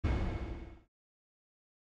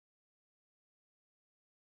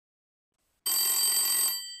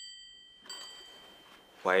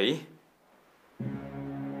喂。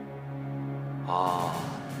哦，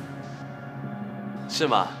是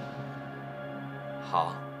吗？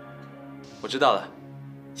好，我知道了，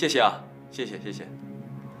谢谢啊，谢谢。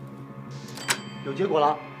有结果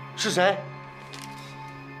了，是谁？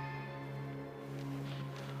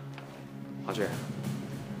黄觉，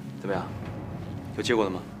怎么样？有结果了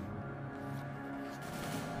吗？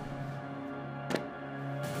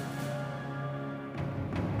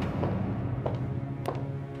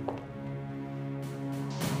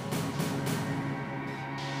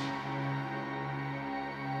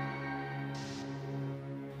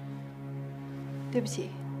对不起，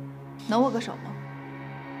能握个手吗？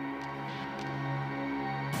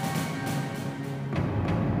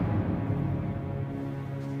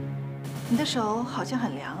你的手好像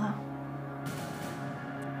很凉啊。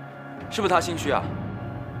是不是他心虚啊？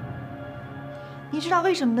你知道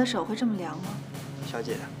为什么你的手会这么凉吗？小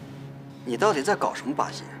姐，你到底在搞什么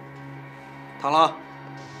把戏？唐琅，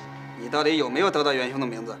你到底有没有得到元凶的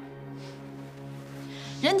名字？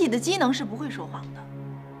人体的机能是不会说谎的。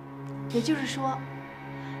也就是说，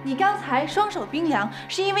你刚才双手冰凉，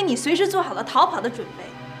是因为你随时做好了逃跑的准备。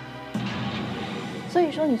所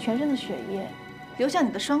以说，你全身的血液流向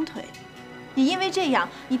你的双腿，也因为这样，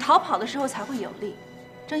你逃跑的时候才会有力。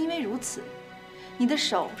正因为如此，你的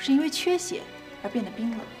手是因为缺血而变得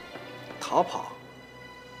冰冷。逃跑？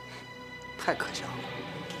太可笑了。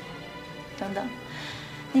等等，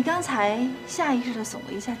你刚才下意识地耸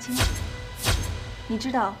了一下肩，你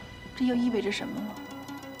知道这又意味着什么吗？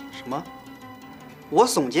什么？我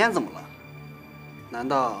耸肩怎么了？难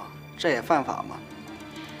道这也犯法吗？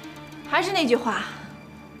还是那句话，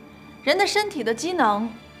人的身体的机能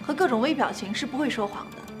和各种微表情是不会说谎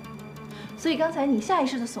的。所以刚才你下意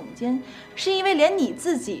识的耸肩，是因为连你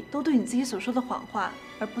自己都对你自己所说的谎话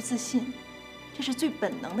而不自信，这是最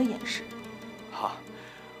本能的掩饰。好，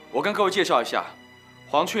我跟各位介绍一下，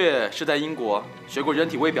黄雀是在英国学过人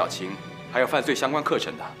体微表情还有犯罪相关课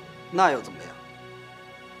程的。那又怎么样？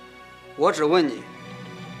我只问你，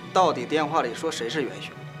到底电话里说谁是元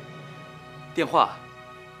凶？电话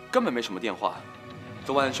根本没什么电话，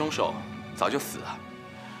作案的凶手早就死了，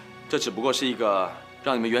这只不过是一个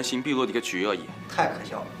让你们原形毕露的一个局而已。太可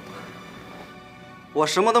笑了！我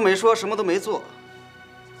什么都没说，什么都没做，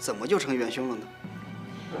怎么就成元凶了呢？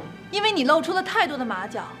因为你露出了太多的马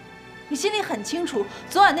脚，你心里很清楚，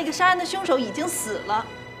昨晚那个杀人的凶手已经死了，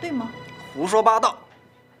对吗？胡说八道！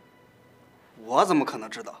我怎么可能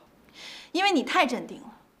知道？因为你太镇定了。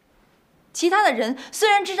其他的人虽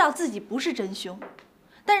然知道自己不是真凶，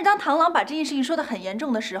但是当唐琅把这件事情说得很严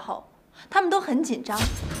重的时候，他们都很紧张，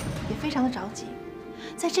也非常的着急。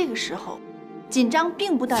在这个时候，紧张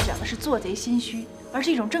并不代表的是做贼心虚，而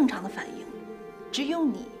是一种正常的反应。只有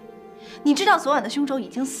你知道昨晚的凶手已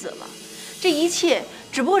经死了，这一切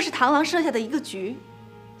只不过是唐琅设下的一个局，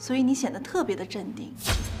所以你显得特别的镇定，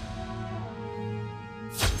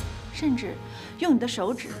甚至用你的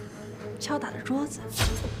手指敲打着桌子。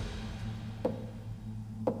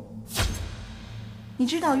你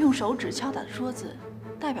知道用手指敲打桌子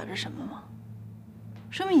代表着什么吗？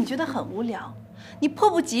说明你觉得很无聊，你迫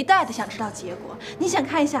不及待地想知道结果，你想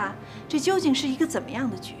看一下这究竟是一个怎么样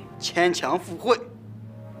的局。牵强附会。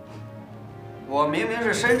我明明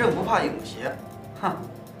是身正不怕影邪，哼，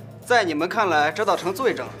在你们看来这倒成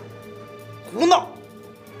罪证了。胡闹！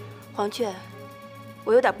黄雀，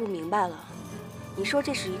我有点不明白了。你说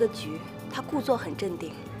这是一个局，他故作很镇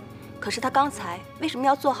定，可是他刚才为什么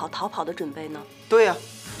要做好逃跑的准备呢？对呀，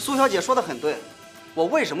苏小姐说的很对，我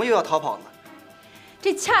为什么又要逃跑呢？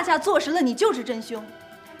这恰恰坐实了你就是真凶。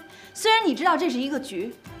虽然你知道这是一个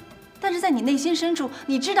局，但是在你内心深处，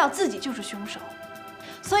你知道自己就是凶手。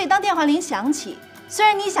所以当电话铃响起，虽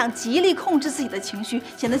然你想极力控制自己的情绪，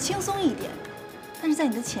显得轻松一点，但是在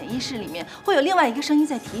你的潜意识里面会有另外一个声音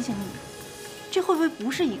在提醒你，这会不会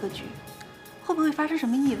不是一个局？会不会发生什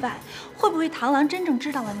么意外？会不会唐琅真正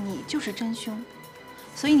知道了你就是真凶？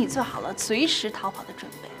所以你做好了随时逃跑的准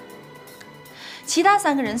备。其他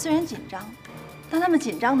3个人虽然紧张，但他们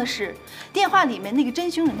紧张的是电话里面那个真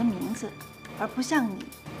凶人的名字，而不像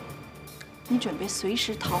你准备随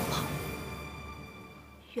时逃跑。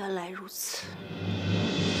原来如此。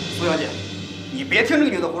苏小姐，你别听这个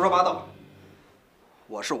女的胡说八道，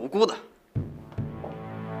我是无辜的。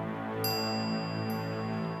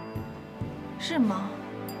是吗？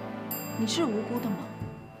你是无辜的吗？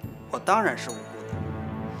我当然是无辜的。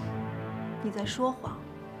你在说谎。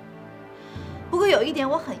不过有一点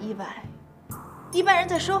我很意外，一般人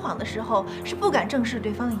在说谎的时候是不敢正视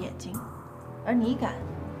对方的眼睛，而你敢，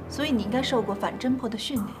所以你应该受过反侦破的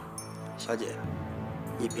训练。小姐，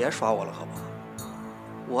你别耍我了好不好？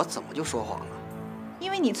我怎么就说谎了？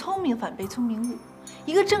因为你聪明反被聪明误。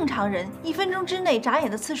一个正常人1分钟之内眨眼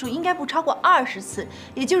的次数应该不超过20次，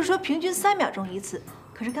也就是说平均3秒钟一次。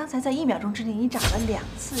可是刚才在1秒钟之内你眨了2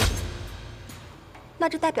次眼。那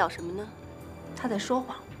这代表什么呢？他在说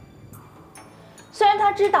谎。虽然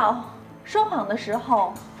他知道说谎的时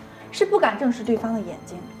候是不敢正视对方的眼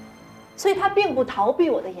睛，所以他并不逃避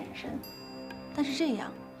我的眼神，但是这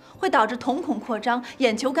样会导致瞳孔扩张、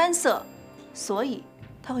眼球干涩，所以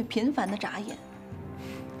他会频繁的眨眼。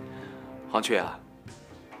黄雀啊，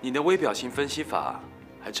你的微表情分析法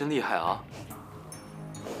还真厉害啊！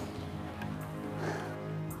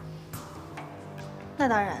那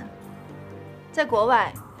当然，在国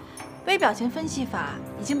外，微表情分析法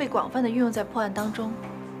已经被广泛的运用在破案当中，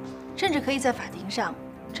甚至可以在法庭上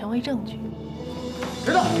成为证据。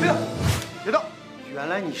别动！别动！原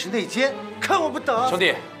来你是内奸，看我不打！兄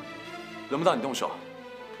弟，轮不到你动手，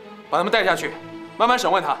把他们带下去，慢慢审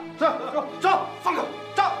问他。是，走，放狗，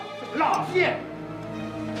走，老叶。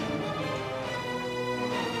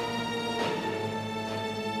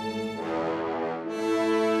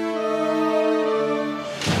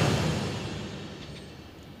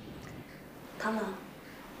唐朗，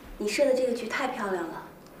你设的这个局太漂亮了，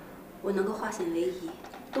我能够化险为夷，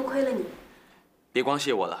多亏了你。别光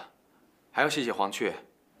谢我了，还要谢谢黄雀，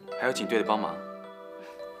还有警队的帮忙。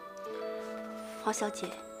黄小姐，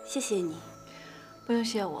谢谢你。不用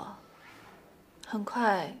谢我，很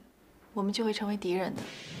快我们就会成为敌人的。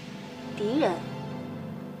敌人？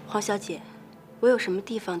黄小姐，我有什么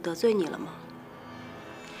地方得罪你了吗？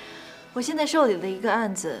我现在受理的一个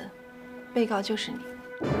案子，被告就是你。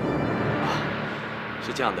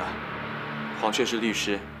是这样的，黄雀是律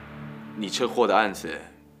师，你车祸的案子，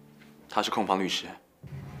他是控方律师。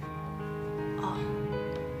哦，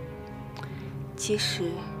其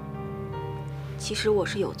实我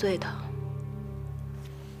是有罪的。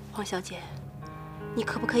黄小姐，你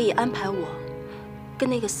可不可以安排我跟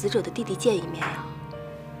那个死者的弟弟见一面呀？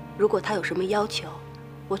如果他有什么要求，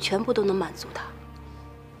我全部都能满足他。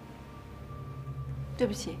对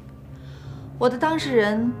不起，我的当事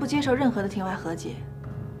人不接受任何的庭外和解。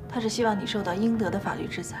他是希望你受到应得的法律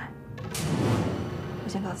制裁。我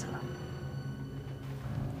先告辞了。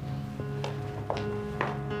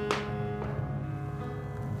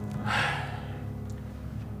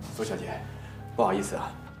苏小姐，不好意思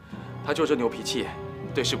啊，他就这牛脾气，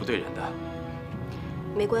对事不对人的。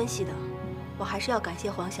没关系的，我还是要感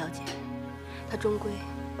谢黄小姐，她终归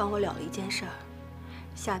帮我了了一件事儿，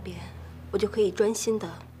下边我就可以专心的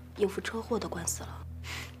应付车祸的官司了。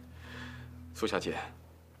苏小姐。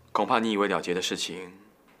恐怕你以为了结的事情，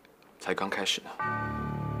才刚开始呢。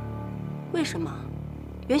为什么？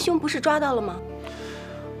元凶不是抓到了吗？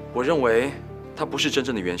我认为他不是真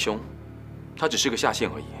正的元凶，他只是个下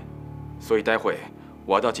线而已。所以待会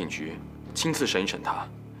我要到警局亲自审一审他。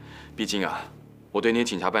毕竟啊，我对那些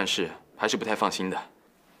警察办事还是不太放心的。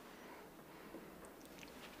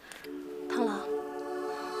唐朗，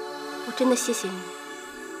我真的谢谢你。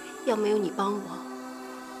要没有你帮我，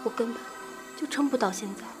我根本就撑不到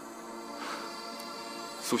现在。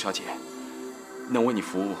苏小姐，能为你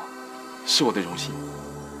服务，是我的荣幸。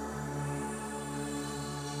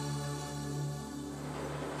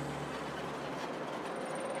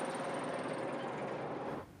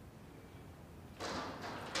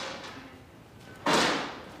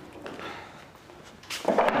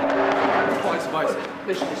不好意思，不好意思，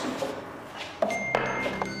没事没事。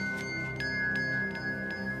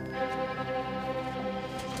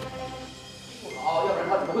不好，要不然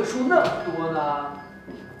他怎么会输那么多呢？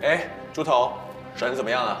哎，猪头，审得怎么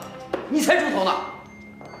样啊？你才猪头呢！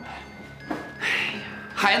哎呀，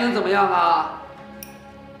还能怎么样啊？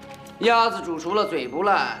鸭子煮熟了嘴不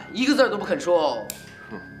烂，一个字都不肯说哦。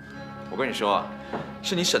哼，我跟你说啊，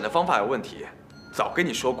是你审的方法有问题。早跟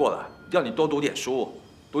你说过了，要你多读点书，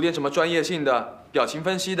读点什么专业性的、表情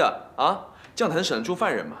分析的啊，这样才能审得出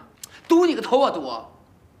犯人嘛。读你个头啊，读！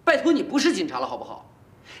拜托你不是警察了好不好？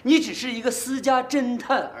你只是一个私家侦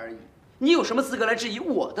探而已。你有什么资格来质疑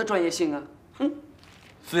我的专业性啊？哼！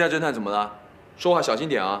私家侦探怎么了？说话小心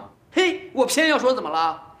点啊！嘿，我偏要说怎么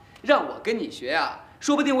了？让我跟你学啊，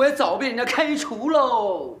说不定我也早被人家开除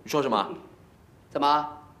喽。你说什么？怎么，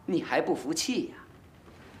你还不服气呀？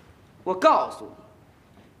我告诉你，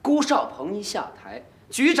辜少鹏一下台，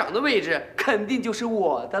局长的位置肯定就是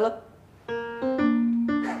我的了。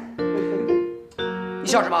你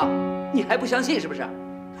笑什么？你还不相信是不是？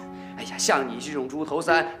哎呀，像你这种猪头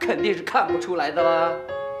三，肯定是看不出来的啦。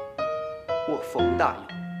我冯大勇，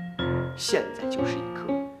现在就是一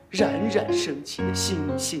颗冉冉升起的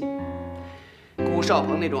星星。辜少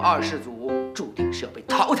鹏那种二世祖，注定是要被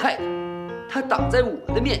淘汰的。他挡在我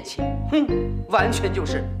的面前，完全就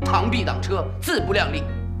是螳臂挡车，自不量力。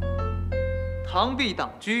螳臂挡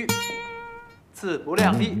车，自不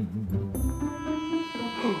量力。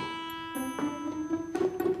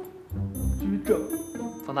局长，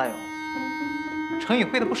冯大勇，成语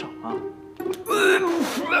会的不少啊。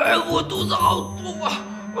我肚子好痛啊！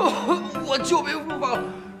我救命不法，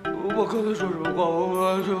我刚才说什么话，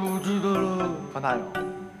我完全不记得了。冯大勇，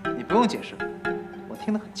你不用解释，我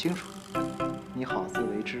听得很清楚，你好自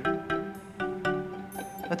为之。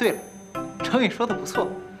对了，成语说的不错，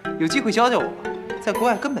有机会教教我吧，在国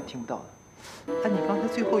外根本听不到的。哎，你刚才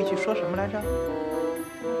最后一句说什么来着？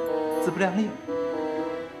自不量力，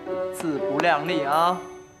自不量力啊！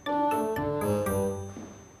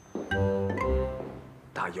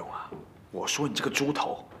大勇啊，我说你这个猪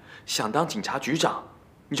头，想当警察局长，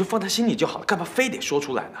你就放在心里就好了，干嘛非得说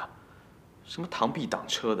出来呢？什么螳臂挡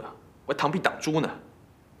车的，我还螳臂挡猪呢。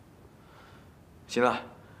行了，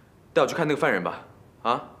带我去看那个犯人吧。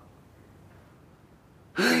啊！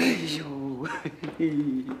哎呦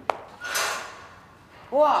喂！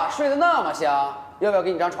哇，睡得那么香，要不要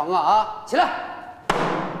给你张床啊？起来！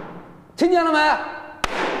听见了没？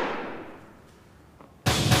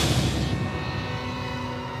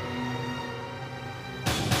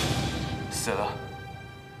死了？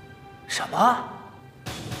什么？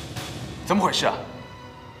怎么回事啊？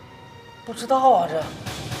不知道啊，这。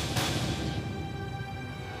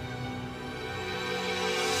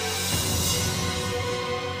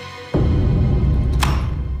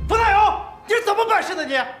怎么办事的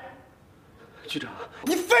你？局长，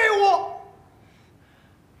你废物！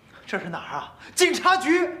这是哪儿啊？警察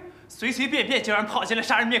局，随随便便就让人跑进来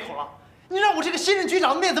杀人灭口了。你让我这个新任局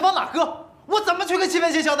长的面子往哪搁？我怎么去跟新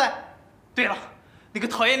闻界交代？对了，那个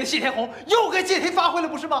讨厌的谢天鸿又该借题发挥了，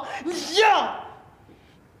不是吗？你呀！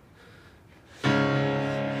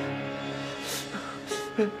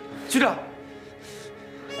局长。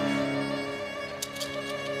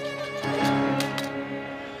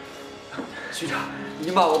局长，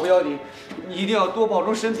你骂我不要紧，你一定要多保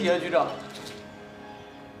重身体啊，局长。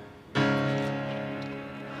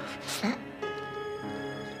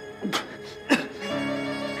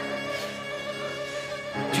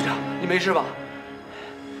局长，你没事吧？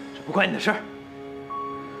这不关你的事儿。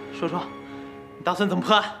说说，你打算怎么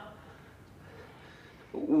破案？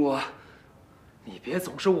你别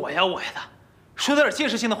总是我呀我呀的，说点建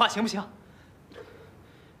设性的话行不行？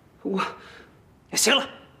行了，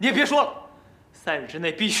你也别说了。3日之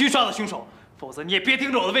内必须抓到凶手，否则你也别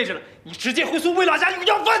盯着我的位置了，你直接回苏卫老家去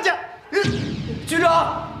要饭去！局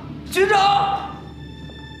长，局长！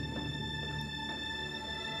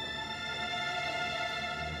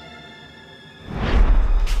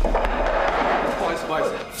不好意思，不好意思。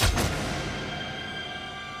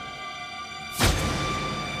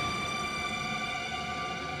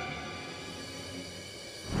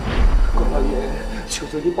关老爷，求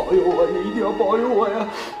求你保佑我，你一定要保佑我呀！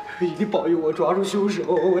一定保佑我抓住凶手！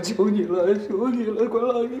我求你了，求你了，关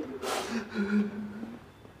老爷！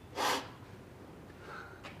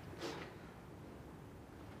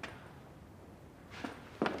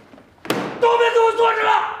都别给我坐着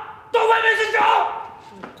了，到外面去找！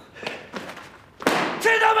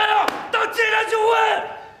听到没有？到街上去问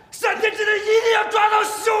，3天之内一定要抓到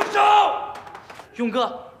凶手！勇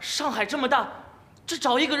哥，上海这么大，这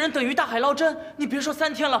找一个人等于大海捞针。你别说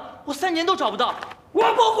3天了，我3年都找不到。我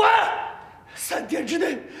不管，3天之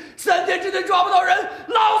内抓不到人，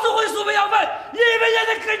老子会苏北要饭，你们也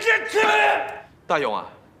得跟着去。大勇啊，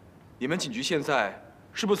你们警局现在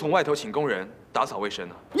是不是从外头请工人打扫卫生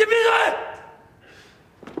呢？你闭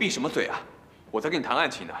嘴！闭什么嘴啊？我在跟你谈案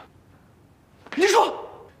情呢。你说，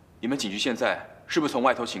你们警局现在是不是从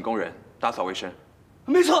外头请工人打扫卫生？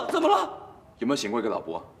没错，怎么了？有没有请过一个老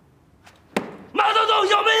伯？马总统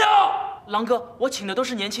有没有？狼哥，我请的都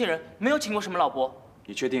是年轻人，没有请过什么老伯。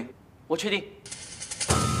你确定？我确定。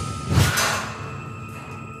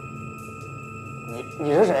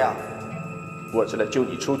你是谁呀？我是来救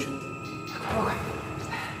你出去的。快！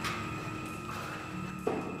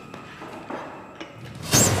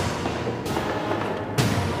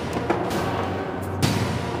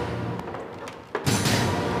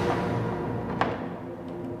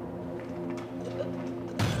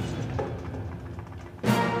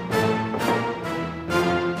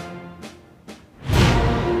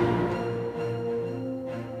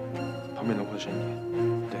旁边轮廓深一点，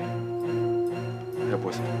对，还有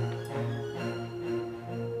脖子，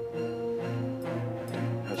对，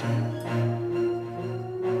还有前面。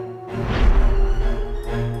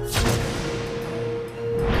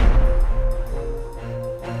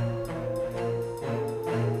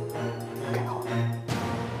OK，好。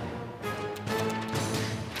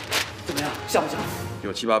像不像？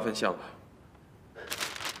有7、8分像了。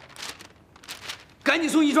赶紧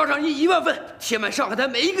送印刷厂印1万份，贴满上海滩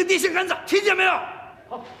每一个电线杆子，听见没有？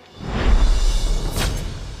好。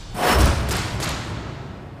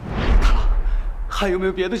还有没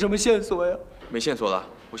有别的什么线索呀？没线索了，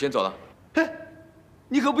我先走了。哎，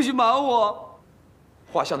你可不许瞒我！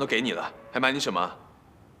画像都给你了，还瞒你什么？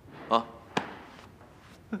啊？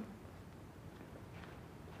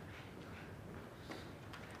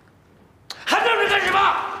还等着干什么？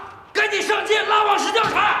赶紧上街拉网式调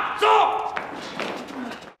查，走！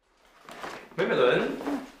美伦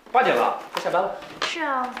，8点了，该下班了。是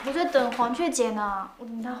啊，我在等黄雀姐呢，我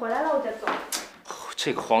等她回来了我再走。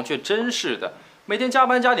这个黄雀真是的，每天加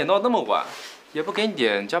班加点到那么晚，也不给你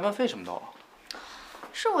点加班费什么的。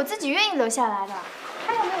是我自己愿意留下来的，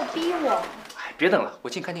她又没有逼我。哎，别等了，我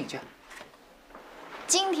进看电影去。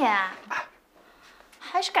今天啊？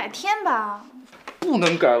还是改天吧。不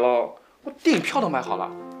能改了，我电影票都买好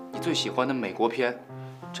了，你最喜欢的美国片，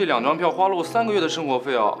这2张票花了我3个月的生活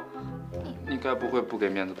费哦。你该不会不给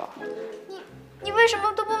面子吧？你为什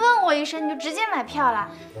么都不问我一声，你就直接买票了？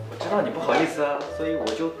我知道你不好意思啊，所以我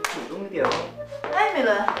就主动一点了。哎，美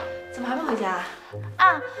伦，怎么还没回家？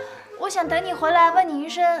啊，我想等你回来问你一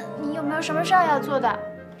声，你有没有什么事儿要做的？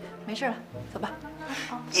没事了，走吧。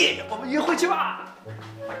耶，我们约会去吧！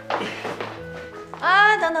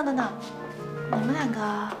啊，等等，你们2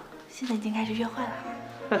个现在已经开始约会了？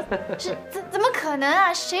怎么可能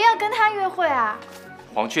啊？谁要跟他约会啊？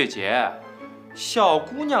黄雀姐，小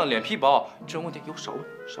姑娘脸皮薄，这种问题有少问。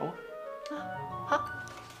好，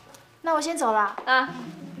那我先走了啊。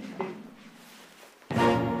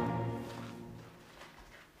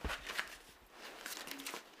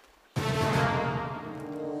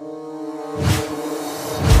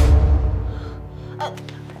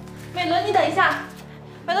美伦，你等一下，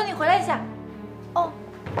美伦，你回来一下。哦。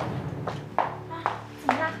怎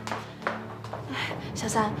么啦？哎，小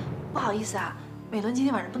三，不好意思啊，美伦今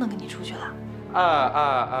天晚上不能跟你出去了。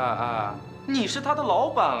你是他的老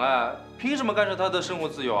板哎，凭什么干涉他的生活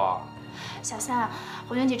自由啊？小三，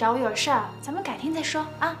火娟姐找我有事儿，咱们改天再说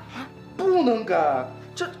啊。不能改，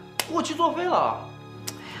这过期作废了。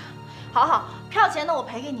哎呀，好，票钱呢我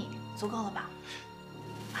赔给你，足够了吧？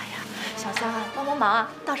哎呀，小三啊，帮忙啊，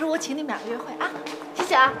到时候我请你们2个约会啊，谢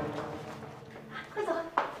谢啊。快走。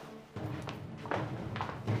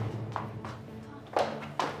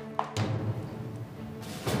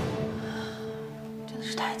真的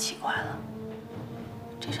是太奇怪了，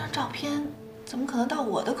这张照片怎么可能到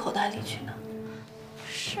我的口袋里去呢？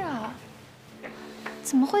是啊，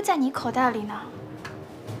怎么会在你口袋里呢？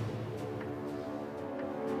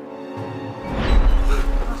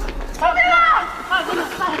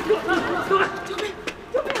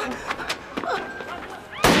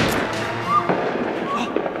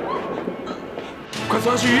快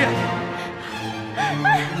送他去医院！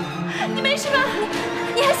你没事吧？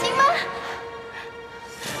你还行吗？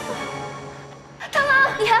螳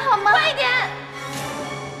螂，你还好吗？快一点！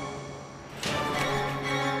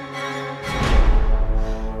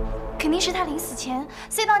肯定是他临死前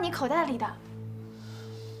塞到你口袋里的。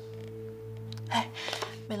哎，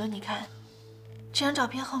美伦，你看，这张照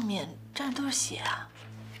片后面沾的都是血啊！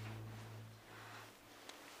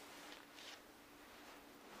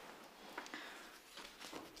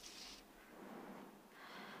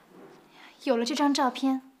有了这张照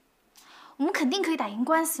片，我们肯定可以打赢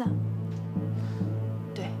官司。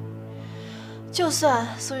对，就算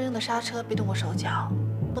苏英的刹车别动过手脚，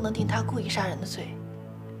不能定他故意杀人的罪，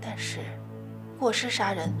但是过失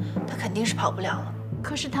杀人，他肯定是跑不了了。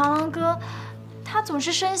可是螳螂哥，他总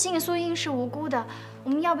是深信苏英是无辜的，我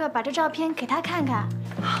们要不要把这照片给他看看？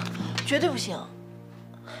绝对不行！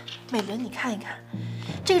美伦，你看一看，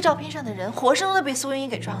这个照片上的人活生生的被苏英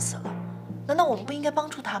给撞死了，难道我们不应该帮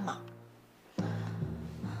助他吗？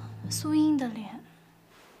苏英的脸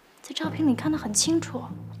在照片里看得很清楚，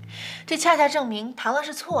这恰恰证明螳螂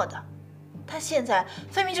是错的。他现在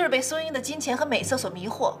分明就是被苏英的金钱和美色所迷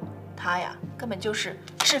惑，他呀根本就是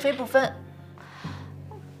是非不分。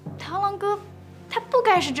螳螂哥，他不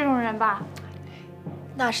该是这种人吧？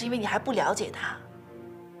那是因为你还不了解他。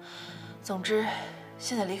总之，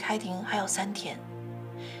现在离开庭还有3天，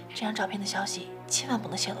这张照片的消息千万不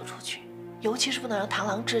能泄露出去，尤其是不能让螳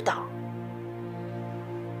螂知道。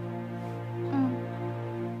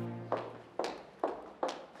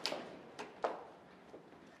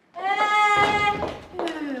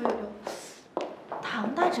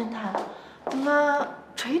侦探，怎么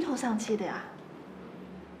垂头丧气的呀？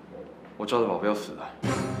我招的保镖死了。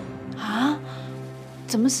啊？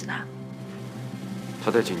怎么死的？他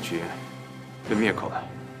在警局被灭口了。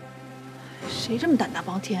谁这么胆大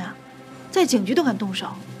包天啊？在警局都敢动手。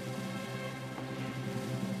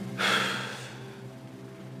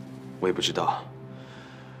我也不知道。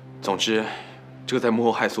总之，这个在幕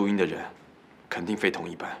后害苏英的人，肯定非同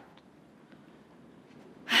一般。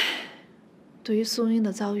对于苏英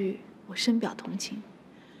的遭遇，我深表同情。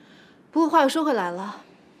不过话又说回来了，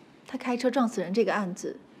他开车撞死人这个案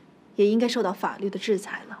子，也应该受到法律的制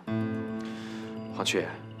裁了。黄雀，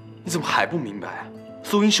你怎么还不明白？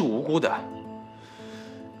苏英是无辜的。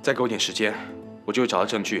再给我点时间，我就会找到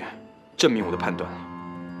证据，证明我的判断。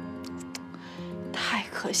太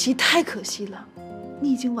可惜，太可惜了！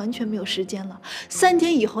你已经完全没有时间了。3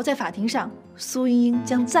天以后，在法庭上，苏英英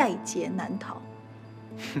将再劫难逃。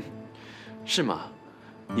哼，是吗？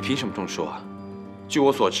你凭什么这么说啊？据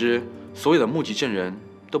我所知，所有的目击证人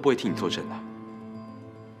都不会替你作证的。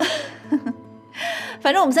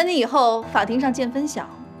反正我们3天以后法庭上见分晓。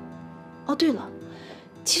哦，对了，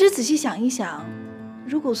其实仔细想一想，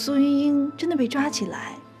如果苏英英真的被抓起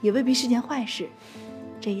来，也未必是件坏事。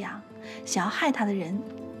这样，想要害她的人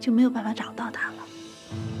就没有办法找到她了。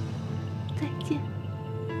再见，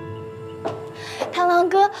螳螂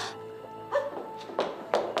哥。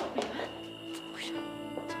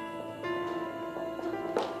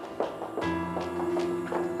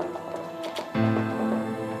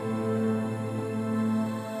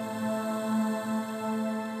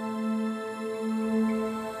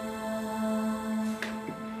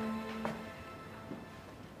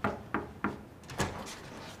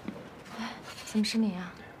怎么是你啊？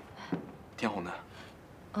天红呢？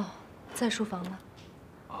哦，在书房呢。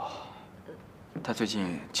哦，他最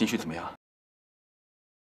近情绪怎么样？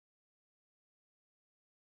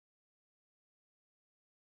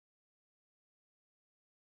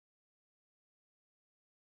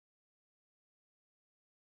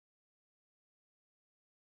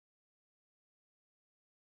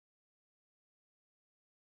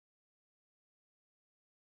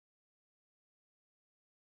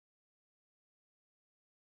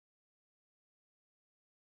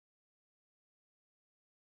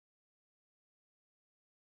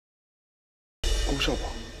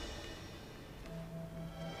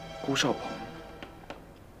顾少鹏，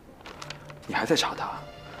你还在查他？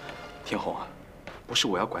天红啊，不是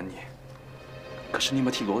我要管你，可是你有没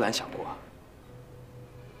有替罗兰想过啊？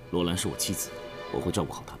罗兰是我妻子，我会照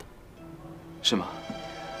顾好她的。是吗？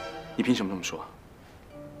你凭什么这么说？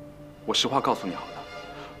我实话告诉你好了，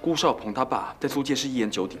顾少鹏他爸在租界是1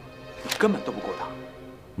言9鼎，你根本斗不过他。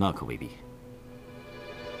那可未必，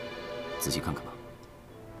仔细看看吧。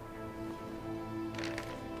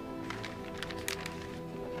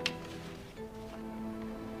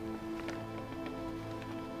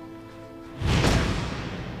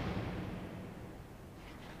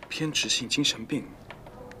偏执性精神病？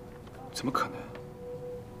怎么可能？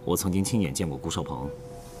我曾经亲眼见过顾少鹏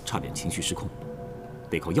差点情绪失控，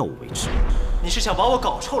得靠药物维持。你是想把我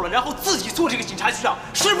搞臭了，然后自己做这个警察局长，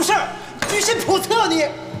是不是？居心叵测你！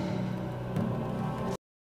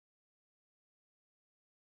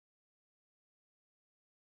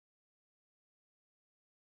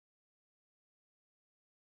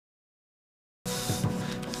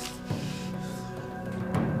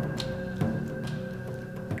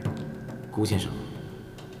顾先生，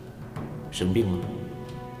生病了？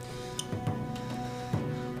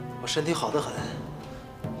我身体好得很，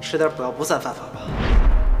吃点补药不算犯法吧？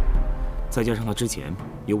再加上他之前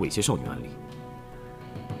有猥亵少女案例，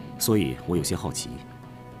所以我有些好奇。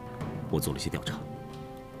我做了些调查，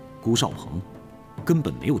顾少鹏根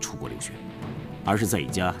本没有出国留学，而是在一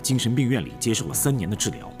家精神病院里接受了3年的治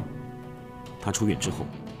疗。他出院之后，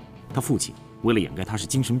他父亲为了掩盖他是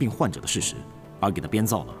精神病患者的事实，而给他编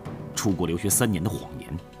造了出国留学3年的谎言。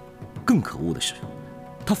更可恶的是，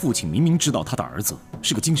他父亲明明知道他的儿子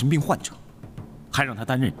是个精神病患者，还让他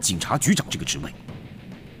担任警察局长这个职位。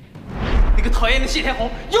那个讨厌的谢天红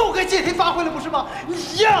又该借题发挥了，不是吗？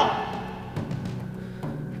你呀！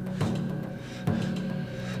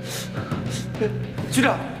局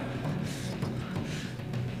长，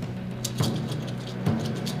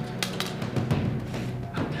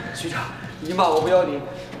局长，你骂我不要紧，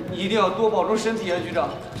你一定要多保重身体啊，局长。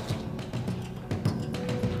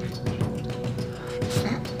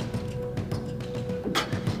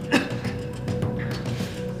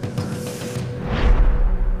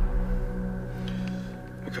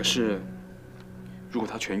可是，如果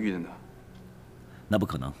他痊愈了呢？那不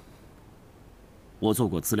可能。我做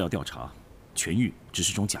过资料调查，痊愈只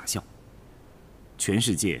是种假象。全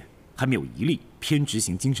世界还没有一例偏执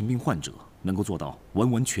型精神病患者能够做到完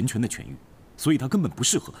完全全的痊愈，所以他根本不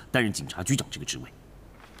适合担任警察局长这个职位。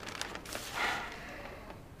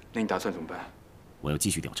那你打算怎么办？我要继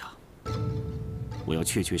续调查。我要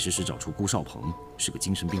确确实实找出顾少鹏是个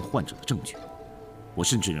精神病患者的证据。我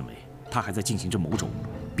甚至认为他还在进行着某种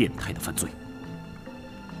变态的犯罪。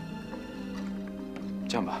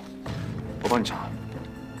这样吧，我帮你查。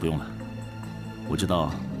不用了，我知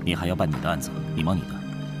道你还要办你的案子，你忙你的，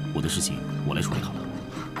我的事情我来处理好了。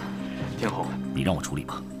天虹，你让我处理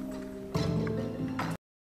吧。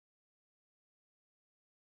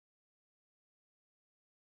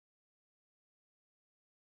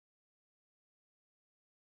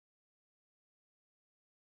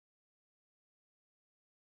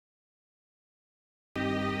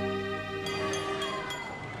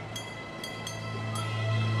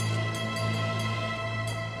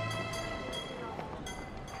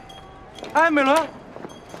哎，美伦，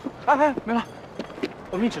哎，美伦，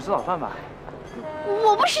我们一起吃早饭吧。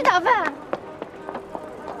我不吃早饭。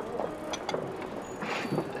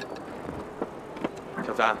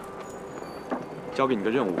小三，交给你个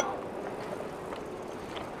任务。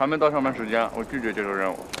还没到上班时间，我拒绝接受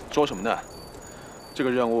任务。说什么呢？这个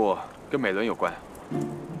任务跟美伦有关。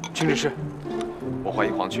请指示。我怀疑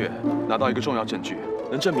黄阙拿到一个重要证据，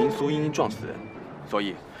能证明苏英英撞死人，所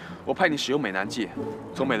以我派你使用美男计，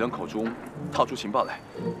从美伦口中套出情报来。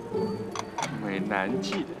美男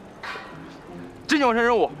计，执行完成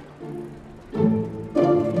任务。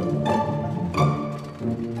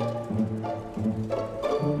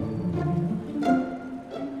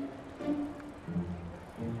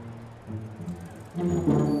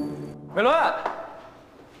美伦，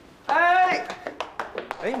哎，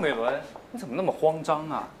美伦，你怎么那么慌张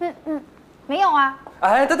啊？没有啊。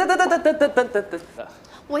哎，等，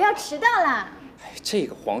我要迟到啦。哎，这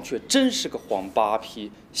个黄雀真是个黄八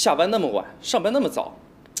批，下班那么晚，上班那么早。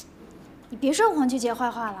你别说黄菊姐坏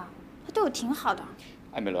话了，她对我挺好的。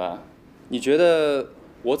哎，美伦，你觉得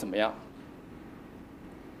我怎么样？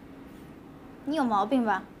你有毛病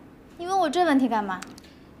吧？你问我这问题干嘛？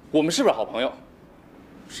我们是不是好朋友？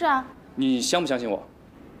是啊。你相不相信我？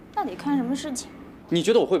那得看什么事情。你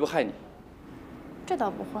觉得我会不会害你？这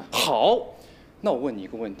倒不会。好，那我问你一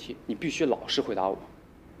个问题，你必须老实回答我。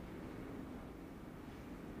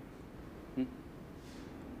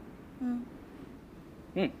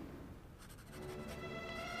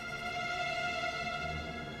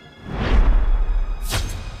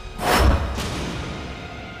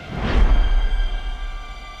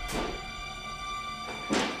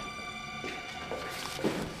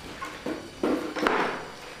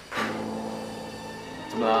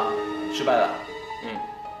怎么了？失败了？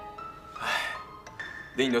唉，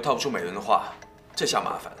连你都套不出美伦的话，这下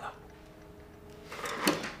麻烦了。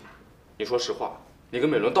你说实话，你跟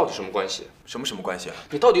美伦到底什么关系？什么关系啊？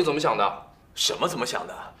你到底怎么想的？什么怎么想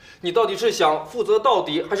的？你到底是想负责到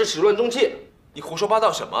底，还是始乱终弃？你胡说八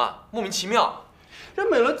道什么？莫名其妙。人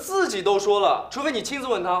美伦自己都说了，除非你亲自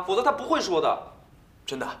问她，否则她不会说的。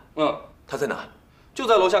真的？她在哪？就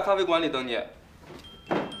在楼下咖啡馆里等你。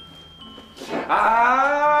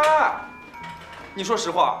啊！你说实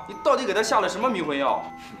话，你到底给她下了什么迷魂药？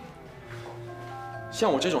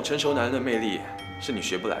像我这种成熟男人的魅力，是你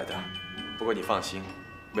学不来的。不过你放心，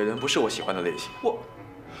美伦不是我喜欢的类型。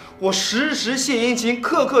我时时献殷勤，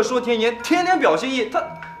刻刻说甜言，天天表心意。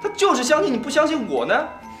他就是相信你，不相信我呢。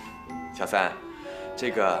小三，这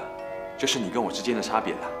个就是你跟我之间的差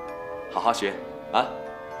别了。好好学啊！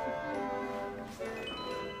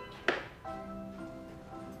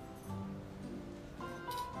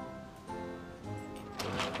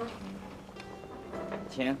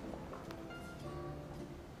钱。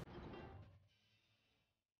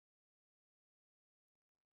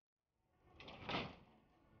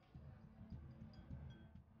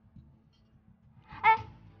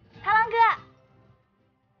螳螂哥，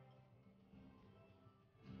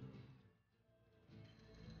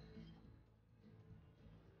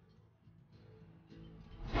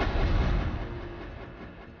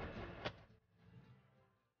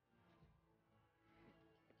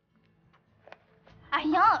哎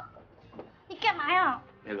呀，你干嘛呀？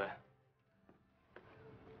美伦，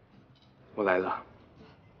我来了。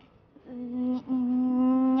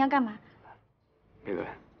你要干嘛？美伦，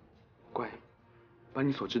乖。把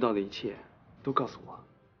你所知道的一切都告诉我。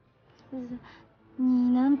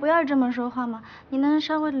你能不要这么说话吗？你能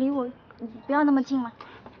稍微离我不要那么近吗？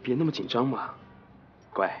别那么紧张嘛，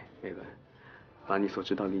乖，美伦，把你所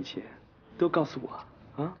知道的一切都告诉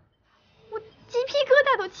我啊！我鸡皮疙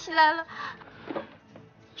瘩都起来了。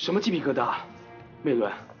什么鸡皮疙瘩？美伦，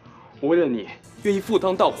我为了你愿意赴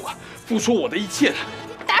汤蹈火，付出我的一切。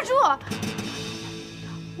打住！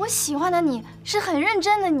我喜欢的你是很认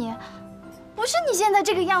真的你。不是你现在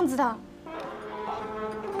这个样子的。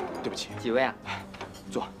对不起。几位啊？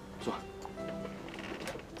坐。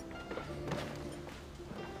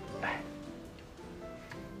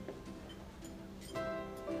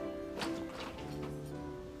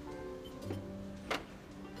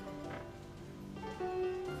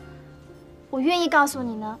愿意告诉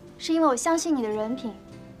你呢，是因为我相信你的人品，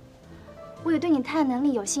我也对你探案能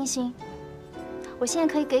力有信心。我现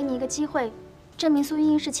在可以给你一个机会，证明苏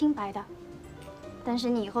茵茵是清白的。但是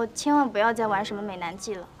你以后千万不要再玩什么美男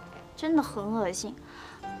计了，真的很恶心，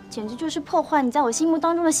简直就是破坏你在我心目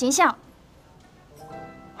当中的形象。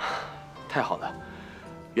太好了，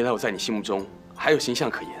原来我在你心目中还有形象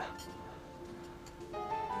可言啊。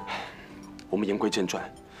我们言归正传，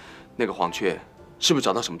那个黄雀是不是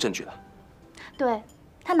找到什么证据了？对，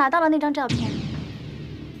他拿到了那张照片。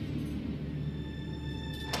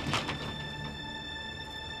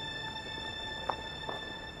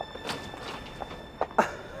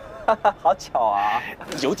好巧啊！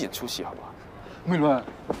有点出息好不好？美伦，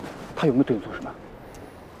他有没有对你做什么？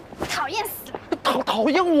讨厌死了！讨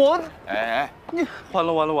厌我？哎，你完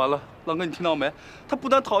了，狼哥你听到没？他不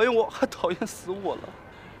但讨厌我，还讨厌死我了。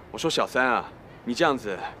我说小三啊，你这样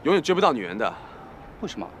子永远追不到女人的。为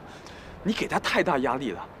什么？你给他太大压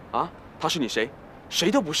力了啊！他是你谁？谁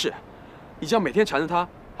都不是。你这样每天缠着他，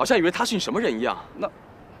好像以为他是你什么人一样。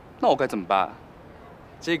那我该怎么办？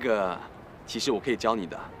这个其实我可以教你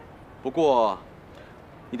的，不过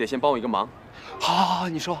你得先帮我一个忙。好，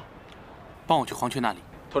你说。帮我去黄雀那里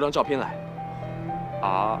偷张照片来。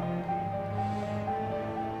啊。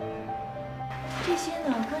这些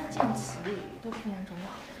呢关键词语都是非常重要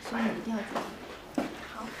的，所以你一定要注意。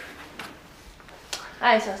好。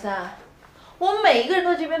哎，小三，我们每一个人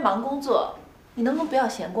都在这边忙工作，你能不能不要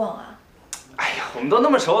闲逛啊？哎呀，我们都那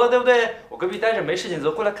么熟了，对不对？我隔壁待着没事情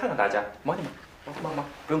做，过来看看大家。忙你忙，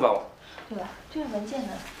不用管我。对了，这份文件呢，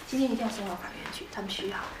今天一定要送到法院去，他们需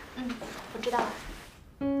要。我知道了。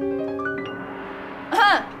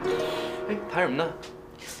哎，谈什么呢？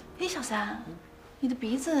哎，小三，你的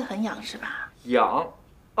鼻子很痒是吧？痒。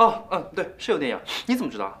哦，对，是有点痒。你怎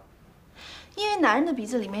么知道？因为男人的鼻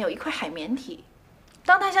子里面有一块海绵体，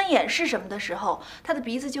当他想掩饰什么的时候，他的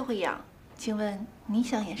鼻子就会痒。请问你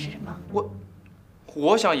想掩饰什么？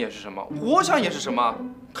我想掩饰什么？我想掩饰什么？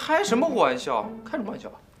开什么玩笑？开什么玩笑？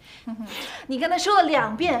你刚才说了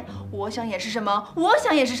2遍，我想掩饰什么？我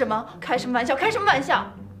想掩饰什么？开什么玩笑？开什么玩笑？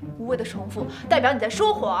无谓的重复，代表你在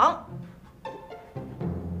说谎。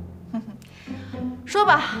说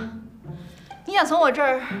吧，你想从我这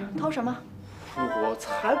儿偷什么？我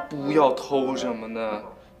才不要偷什么呢！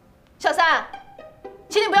小三，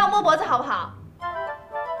请你不要摸脖子好不好？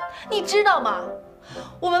你知道吗？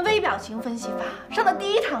我们微表情分析法上的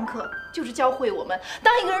第1堂课就是教会我们，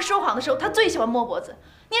当一个人说谎的时候，他最喜欢摸脖子。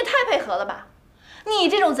你也太配合了吧！你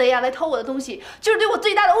这种贼啊，来偷我的东西，就是对我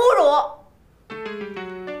最大的侮辱。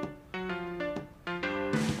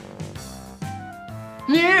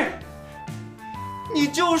你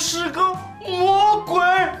就是个魔鬼！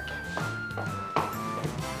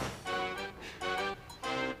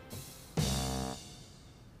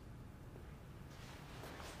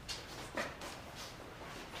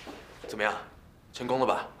怎么样，成功了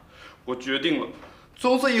吧？我决定了，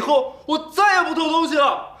从此以后我再也不偷东西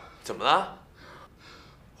了。怎么了？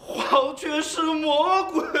黄雀是魔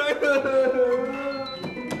鬼。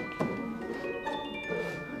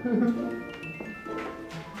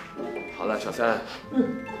好了，小三，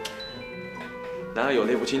男儿有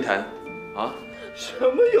泪不轻弹，啊？什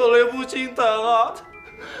么有泪不轻弹啊？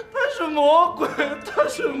他是魔鬼，他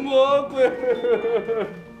是魔鬼。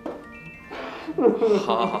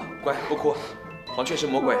好，乖，不哭。黄雀是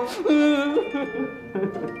魔鬼。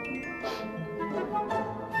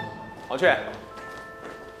黄雀，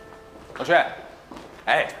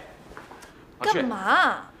哎，黄雀，干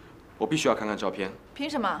嘛？我必须要看看照片。凭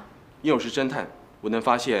什么？因为我是侦探，我能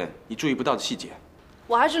发现你注意不到的细节。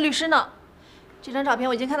我还是律师呢。这张照片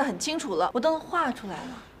我已经看得很清楚了，我都能画出来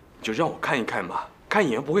了。就让我看一看嘛，看一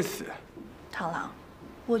眼又不会死。螳螂，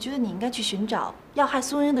我觉得你应该去寻找要害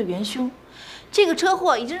苏恩的元凶。这个车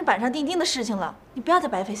祸已经是板上钉钉的事情了，你不要再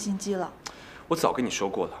白费心机了。我早跟你说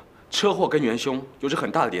过了，车祸跟元凶有着很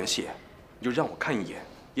大的联系，你就让我看一眼，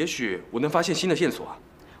也许我能发现新的线索啊。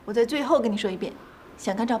我在最后跟你说一遍，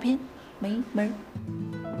想看照片，没门儿。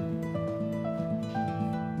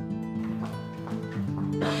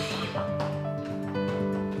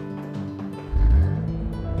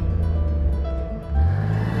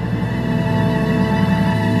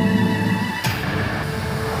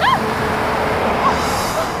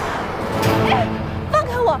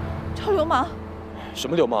什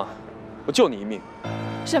么流氓？我救你一命。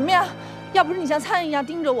什么呀？要不是你像苍蝇一样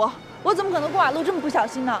盯着我，我怎么可能过马路这么不小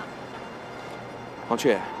心呢？黄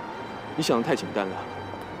雀，你想的太简单了。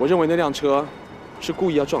我认为那辆车是故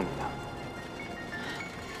意要撞你的。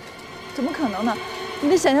怎么可能呢？你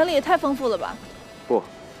的想象力也太丰富了吧？不，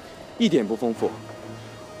一点不丰富。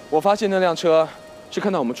我发现那辆车是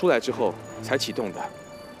看到我们出来之后才启动的。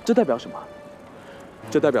这代表什么？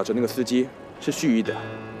这代表着那个司机是蓄意的，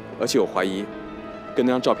而且我怀疑跟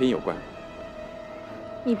那张照片有关。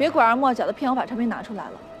你别拐弯抹角的骗我把照片拿出来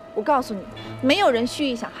了。我告诉你，没有人蓄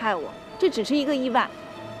意想害我，这只是一个意外。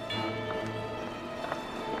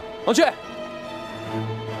黄雀，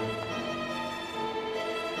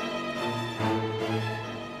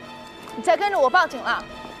你再跟着我报警了。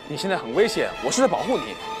你现在很危险，我是在保护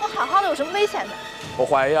你。我好好的有什么危险的？我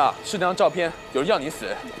怀疑啊，是那张照片有人要你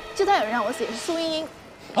死。就算有人让我死，也是苏茵茵。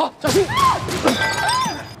好，小心！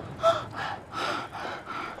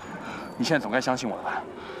你现在总该相信我了吧？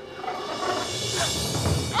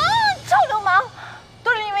臭流氓！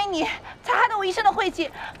都是因为你，才害得我一身的晦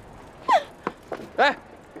气。哎！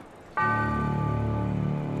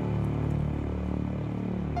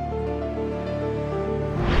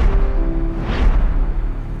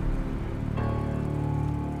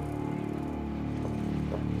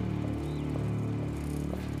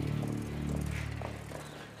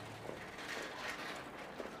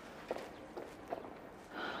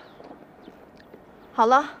好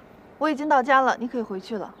了，我已经到家了，你可以回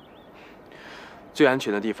去了。最安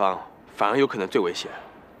全的地方，反而有可能最危险。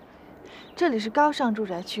这里是高尚住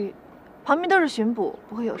宅区，旁边都是巡捕，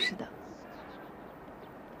不会有事的。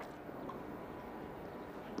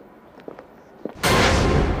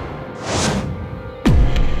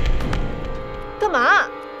干嘛？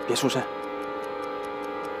别出声。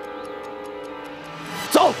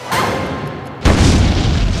走。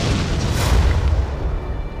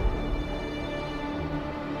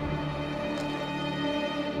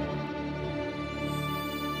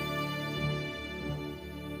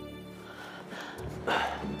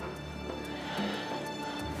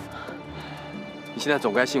你现在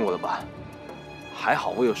总该信我了吧？还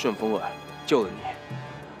好我有顺风耳救了你。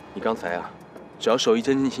你刚才啊，只要手一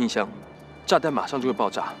伸进信箱，炸弹马上就会爆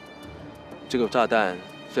炸。这个炸弹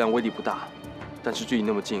虽然威力不大，但是距离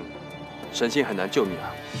那么近，神仙很难救你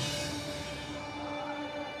啊。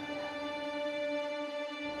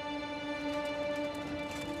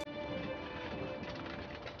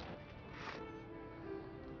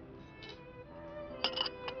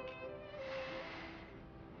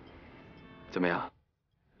怎么样，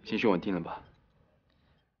情绪稳定了吧？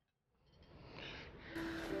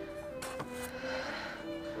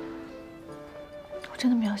我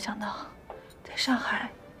真的没有想到，在上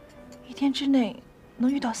海，一天之内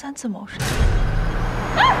能遇到3次谋杀。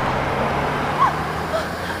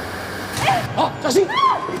好，小心！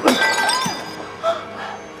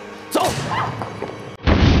走。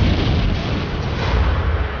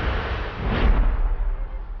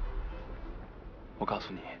我告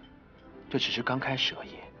诉你。这只是刚开始而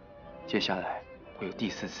已，接下来会有第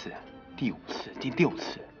4次、第5次、第6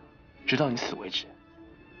次，直到你死为止。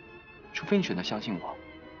除非你选择相信我，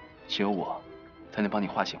只有我才能帮你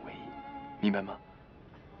化险为夷，明白吗？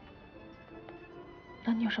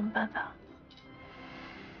那你有什么办法？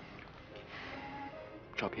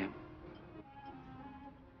照片，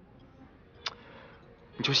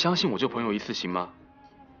你就相信我这朋友一次行吗？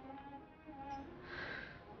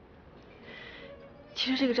其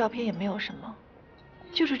实这个照片也没有什么，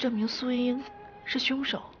就是证明苏茵茵是凶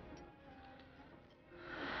手。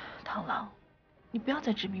螳螂，你不要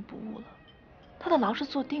再执迷不悟了，他的牢是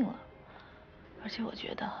坐定了。而且我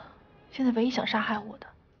觉得，现在唯一想杀害我的，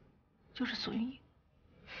就是苏茵茵。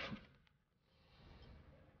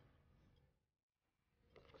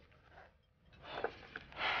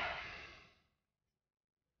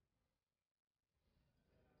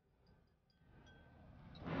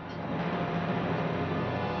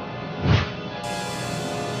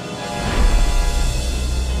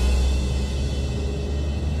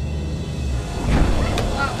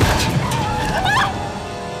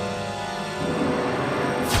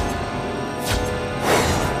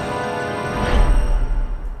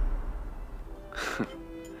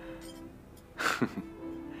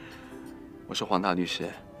我说黄大律师，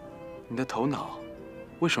你的头脑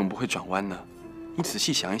为什么不会转弯呢？你仔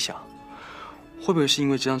细想一想，会不会是因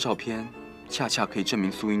为这张照片恰恰可以证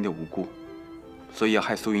明苏茵的无辜，所以要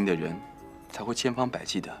害苏茵的人才会千方百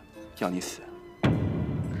计的要你死？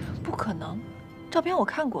不可能，照片我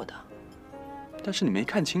看过的。但是你没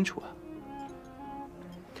看清楚啊。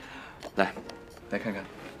来看看，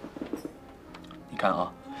你看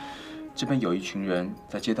啊，这边有一群人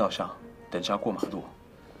在街道上等着要过马路，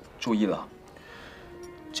注意了。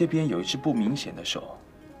这边有一只不明显的手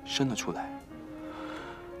伸了出来。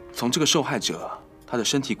从这个受害者他的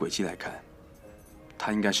身体轨迹来看，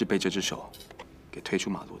他应该是被这只手给推出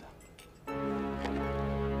马路的。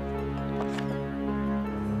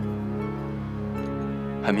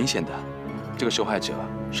很明显的，这个受害者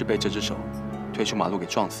是被这只手推出马路给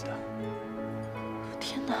撞死的。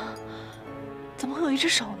天哪，怎么会有一只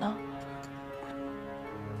手呢？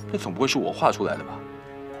这总不会是我画出来的吧？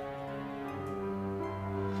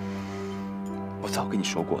我早跟你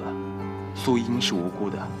说过了，苏依依是无辜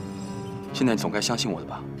的，现在你总该相信我了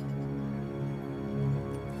吧？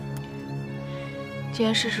既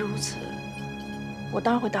然事实如此，我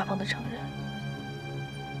当然会大方的承认。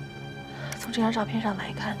从这张照片上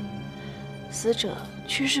来看，死者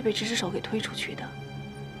确实被这只手给推出去的，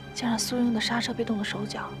加上苏英的刹车被动了手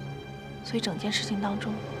脚，所以整件事情当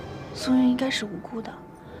中，苏英应该是无辜的。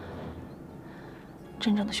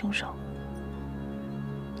真正的凶手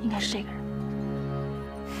应该是这个人。